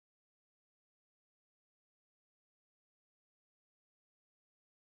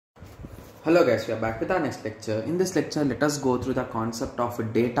Hello guys, we are back with our next lecture. In this lecture, let us go through the concept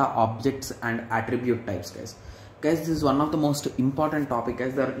of data objects and attribute types, guys. Guys, this is one of the most important topic,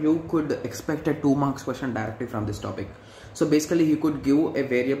 guys, that you could expect a 2 marks question directly from this topic. So basically, he could give a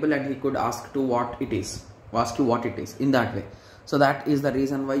variable and he could ask you what it is in that way. So that is the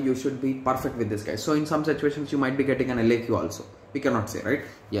reason why you should be perfect with this, guys. So in some situations, you might be getting an LAQ also. We cannot say, right?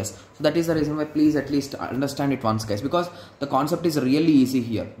 Yes. So that is the reason why please at least understand it once, guys, because the concept is really easy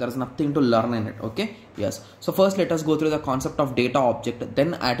here. There is nothing to learn in it. Okay. Yes. So first let us go through the concept of data object,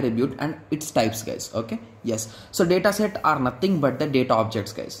 then attribute and its types, guys. Okay. Yes. So data set are nothing but the data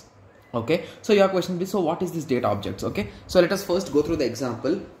objects, guys. Okay, so your question will be, so what is this data objects? Okay, so let us first go through the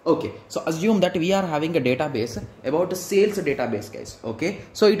example. Okay, so assume that we are having a database about a sales database, guys. Okay,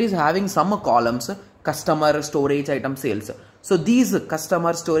 so it is having some columns: customer, storage, item, sales. So these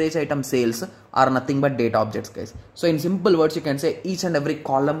customer, storage, item, sales are nothing but data objects, guys. So in simple words, you can say each and every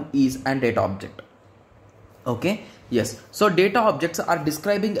column is an data object. Okay, yes. So data objects are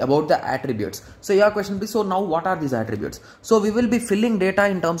describing about the attributes. So your question will be, so now what are these attributes? So we will be filling data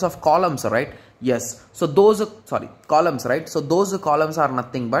in terms of columns, right? Yes. So those, columns, right? So those columns are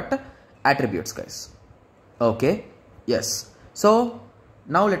nothing but attributes, guys. Okay, yes. So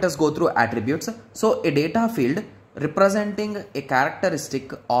now let us go through attributes. So a data field representing a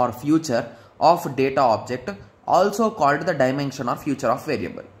characteristic or feature of data object, also called the dimension or feature of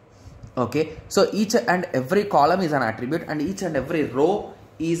variable. Okay, so each and every column is an attribute and each and every row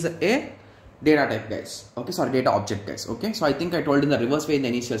is a data type, guys. Okay, sorry, data object, guys. Okay, so I think I told in the reverse way in the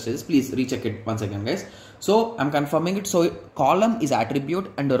initial stages. Please recheck it once again, guys. So I'm confirming it. So column is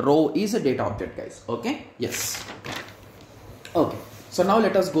attribute and the row is a data object, guys. Okay, yes. Okay, so now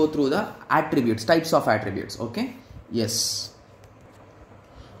let us go through the attributes, types of attributes. Okay, yes.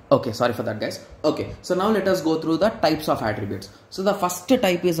 Okay, sorry for that, guys. Okay, so now let us go through the types of attributes. So the first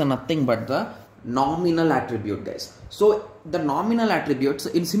type is nothing but the nominal attribute, guys. So the nominal attributes,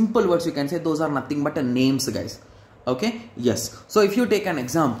 in simple words, you can say those are nothing but names, guys. Okay, yes. So if you take an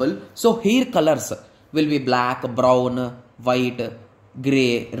example, so here colors will be black, brown, white,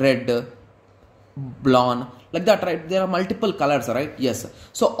 gray, red, blonde, like that, right? There are multiple colors, right? Yes.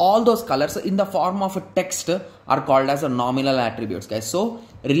 So all those colors in the form of a text are called as a nominal attributes, guys. So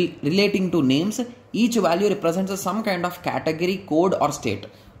relating to names, each value represents some kind of category, code or state.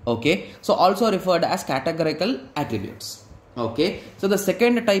 Okay, so also referred as categorical attributes. Okay, so the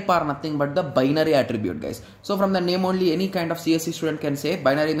second type are nothing but the binary attribute, guys. So from the name only, any kind of CSE student can say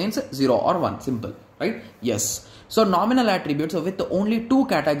binary means 0 or 1, simple, right? Yes. So nominal attributes with only two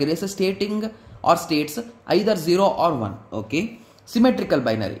categories stating or states either 0 or 1. Okay, symmetrical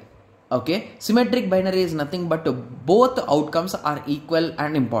binary. Okay, symmetric binary is nothing but both outcomes are equal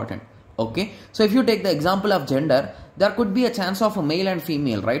and important. Okay, so if you take the example of gender, there could be a chance of a male and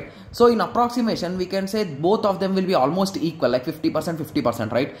female, right? So in approximation, we can say both of them will be almost equal, like 50%,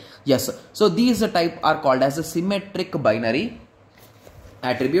 50%, right? Yes. So these type are called as a symmetric binary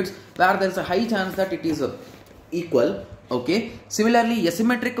attributes, where there is a high chance that it is equal. Okay, similarly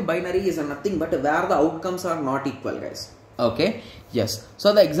asymmetric binary is nothing but where the outcomes are not equal, guys. Okay, yes.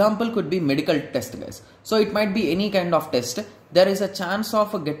 So the example could be medical test, guys. So it might be any kind of test. There is a chance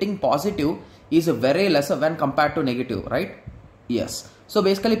of getting positive is very less when compared to negative, right? Yes. So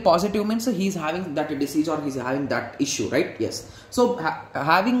basically positive means he is having that disease or he is having that issue, right? Yes. So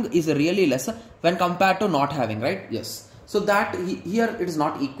having is really less when compared to not having, right? Yes. So that here it is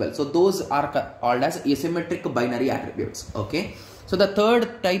not equal. So those are called as asymmetric binary attributes. Okay. So the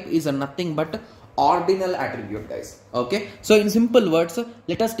third type is nothing but ordinal attribute, guys. Okay. So in simple words,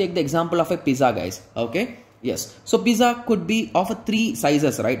 let us take the example of a pizza, guys. Okay. Yes. So pizza could be of 3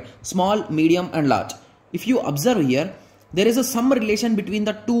 sizes, right? Small, medium and large. If you observe here, there is some relation between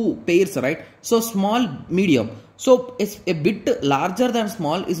the two pairs, right? So small, medium. So it's a bit larger than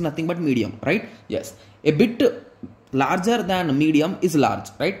small is nothing but medium, right? Yes. A bit larger than medium is large,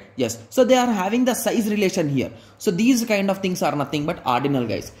 right? Yes. So they are having the size relation here. So these kind of things are nothing but ordinal,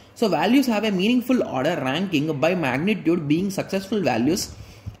 guys. So values have a meaningful order ranking by magnitude, being successful values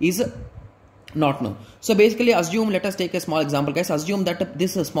is not known. So basically assume, let us take a small example, guys. Assume that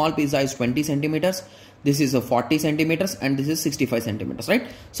this small pizza is 20 centimeters, this is 40 centimeters and this is 65 centimeters, right?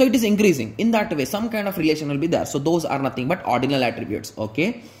 So it is increasing. In that way, some kind of relation will be there. So those are nothing but ordinal attributes.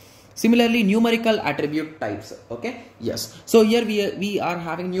 Okay. Similarly, numerical attribute types. Okay. Yes. So here we are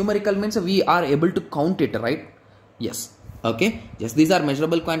having numerical means we are able to count it, right? Yes. Okay. Yes. These are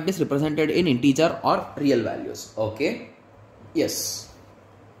measurable quantities represented in integer or real values. Okay. Yes.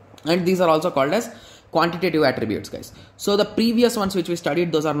 And these are also called as quantitative attributes, guys. So the previous ones which we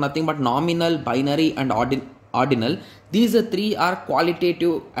studied, those are nothing but nominal, binary and ordinal. These three are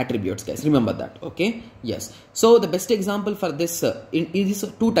qualitative attributes, guys. Remember that. Okay. Yes. So the best example for this in these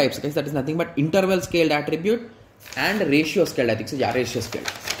two types, guys, that is nothing but interval scaled attribute and ratio scaled. I think so. Yeah, ratio scaled.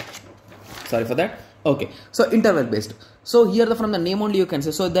 Sorry for that. Okay. So interval based. So here from the name only you can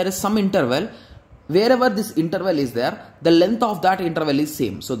say. So there is some interval. Wherever this interval is there, the length of that interval is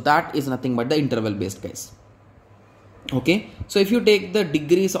same. So that is nothing but the interval based, guys. Okay. So if you take the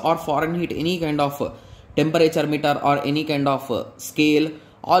degrees or Fahrenheit, any kind of temperature meter or any kind of scale,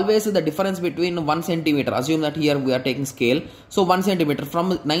 always the difference between 1 centimeter, assume that here we are taking scale, so 1 centimeter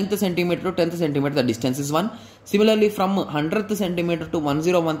from 9th centimeter to 10th centimeter, the distance is 1. Similarly from 100th centimeter to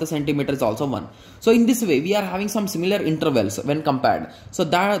 101th centimeter is also 1. So in this way we are having some similar intervals when compared, so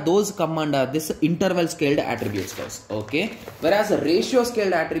that those come under this interval scaled attributes, guys. Okay, whereas ratio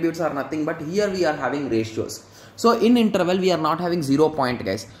scaled attributes are nothing but here we are having ratios. So in interval we are not having 0 point,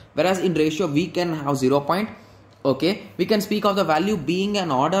 guys, whereas in ratio we can have 0 point. Okay, we can speak of the value being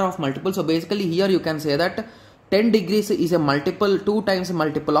an order of multiple. So basically here you can say that 10 degrees is a multiple, 2 times a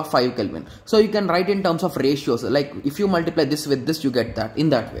multiple of 5 Kelvin. So you can write in terms of ratios, like if you multiply this with this, you get that in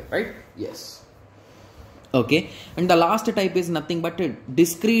that way, right? Yes. Okay, and the last type is nothing but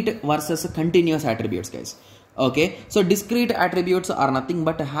discrete versus continuous attributes, guys. Okay, so discrete attributes are nothing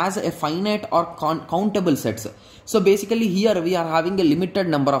but has a finite or countable sets. So basically here we are having a limited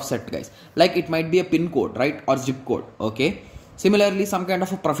number of set, guys, like it might be a pin code, right, or zip code. Okay, similarly some kind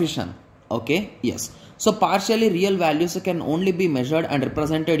of a profession. Okay, yes. So partially real values can only be measured and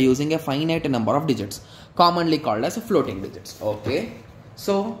represented using a finite number of digits, commonly called as floating digits. Okay,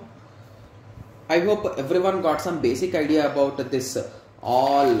 so I hope everyone got some basic idea about this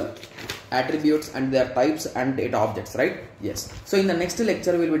all attributes and their types and data objects, right? Yes. So in the next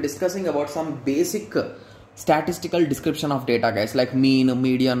lecture we will be discussing about some basic statistical description of data, guys, like mean,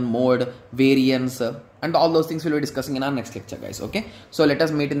 median, mode, variance, and all those things we'll be discussing in our next lecture, guys. Okay, so let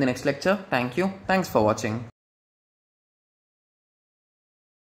us meet in the next lecture. Thank you. Thanks for watching.